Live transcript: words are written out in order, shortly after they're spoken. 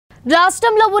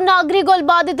రాష్ట్రంలో ఉన్న అగ్రిగోల్డ్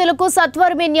బాధితులకు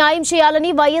సత్వరమే న్యాయం చేయాలని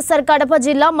వైఎస్ఆర్ కడప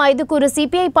జిల్లా మైదుకూరు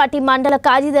సిపిఐ పార్టీ మండల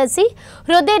కార్యదర్శి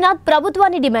హృదయనాథ్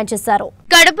ప్రభుత్వాన్ని డిమాండ్ చేశారు.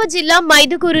 కడప జిల్లా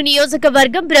మైదుకూరు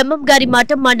నియోజకవర్గం బ్రహ్మంగారి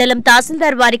మఠం మండలం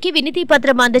తహసీల్దార్ వారికి వినతి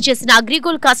పత్రం అందజేసిన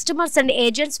AgriGold customers and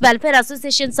agents welfare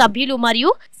association సభ్యులు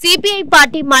మరియు సిపిఐ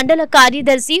పార్టీ మండల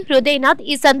కార్యదర్శి హృదయనాథ్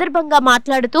ఈ సందర్భంగా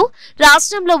మాట్లాడుతూ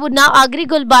రాష్ట్రంలో ఉన్న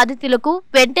అగ్రిగోల్డ్ బాధితులకు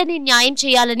వెంటనే న్యాయం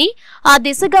చేయాలని ఆ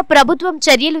దిశగా ప్రభుత్వం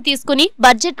చర్యలు తీసుకుని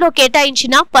బడ్జెట్లో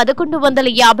కేటాయించిన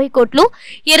 1150 కోట్లు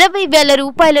 20,000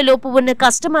 రూపాయల లోపు ఉన్న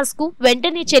కస్టమర్స్ కు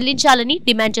వెంటనే చెల్లించాలని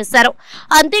డిమాండ్ చేశారు.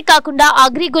 అంతేకాకుండా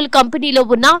అగ్రిగోల్డ్ కంపెనీలో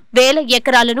ఉన్న 1000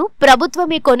 ఎకరాలను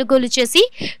ప్రభుత్వమే కొనుగోలు చేసి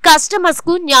కస్టమర్స్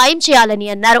కు న్యాయం చేయాలని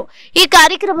అన్నారు. ఈ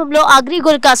కార్యక్రమంలో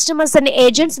AgriGold customers and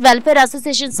agents welfare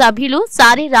association సభ్యులు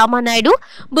సారి రామానాయుడు,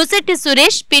 బుసెట్టి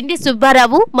సురేష్, పిండి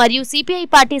సుబ్బారావు మరియు సిపిఐ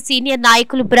పార్టీ సీనియర్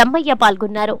నాయకులు బ్రహ్మయ్య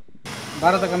పాల్గొన్నారు.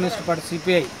 భారత కమ్యూనిస్ట్ పార్టీ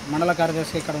సిపిఐ మండల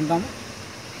కార్యదర్శి ఇక్కడ ఉంటాము.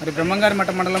 మరి బ్రహ్మంగారి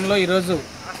మఠం మండలంలో ఈరోజు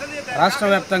రాష్ట్ర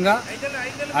వ్యాప్తంగా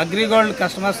అగ్రిగోల్డ్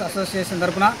కస్టమర్స్ అసోసియేషన్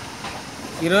తరఫున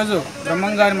ఈరోజు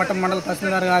బ్రహ్మంగారి మఠం మండల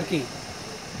తహసీల్దార్ గారికి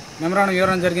మెమరాండం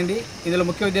ఇవ్వడం జరిగింది. ఇందులో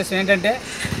ముఖ్య ఉద్దేశం ఏంటంటే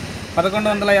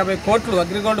 1150 కోట్లు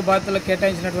అగ్రిగోల్డ్ బాధితులకు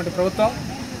కేటాయించినటువంటి ప్రభుత్వం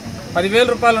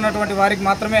 10,000 రూపాయలు ఉన్నటువంటి వారికి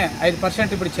మాత్రమే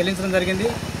 5% ఇప్పుడు చెల్లించడం జరిగింది.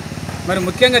 మరి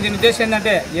ముఖ్యంగా దీని ఉద్దేశం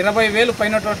ఏంటంటే 20,000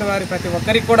 పైనటువంటి వారి ప్రతి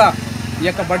ఒక్కరికి కూడా ఈ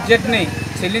యొక్క బడ్జెట్ని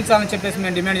చెల్లించాలని చెప్పేసి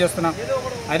మేము డిమాండ్ చేస్తున్నాం.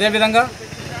 అదేవిధంగా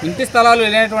ఇంటి స్థలాలు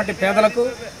లేనటువంటి పేదలకు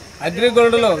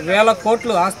అగ్రిగోల్డ్లో 1000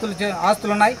 కోట్లు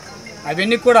ఆస్తులు ఉన్నాయి.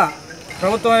 అవన్నీ కూడా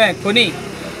ప్రభుత్వమే కొని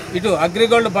ఇటు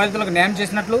అగ్రిగోల్డ్ బాధితులకు న్యాయం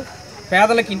చేసినట్లు,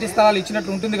 పేదలకు ఇంటి స్థలాలు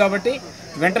ఇచ్చినట్లు ఉంటుంది. కాబట్టి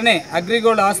వెంటనే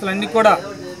అగ్రిగోల్డ్ ఆస్తులన్నీ కూడా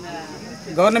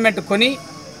గవర్నమెంట్ కొని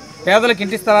పేదలకు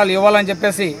ఇంటి స్థలాలు ఇవ్వాలని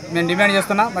చెప్పేసి మేము డిమాండ్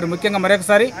చేస్తున్నాం. మరి ముఖ్యంగా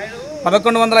మరొకసారి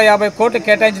 1150 కోట్లు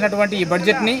కేటాయించినటువంటి ఈ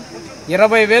బడ్జెట్ని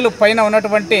 20,000 పైన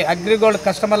ఉన్నటువంటి అగ్రిగోల్డ్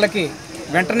కస్టమర్లకి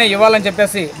వెంటనే ఇవ్వాలని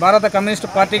చెప్పేసి భారత కమ్యూనిస్టు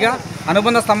పార్టీగా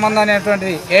అనుబంధ సంబంధం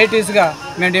అనేటువంటి ఏఐటీస్గా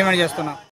మేము డిమాండ్ చేస్తున్నాం.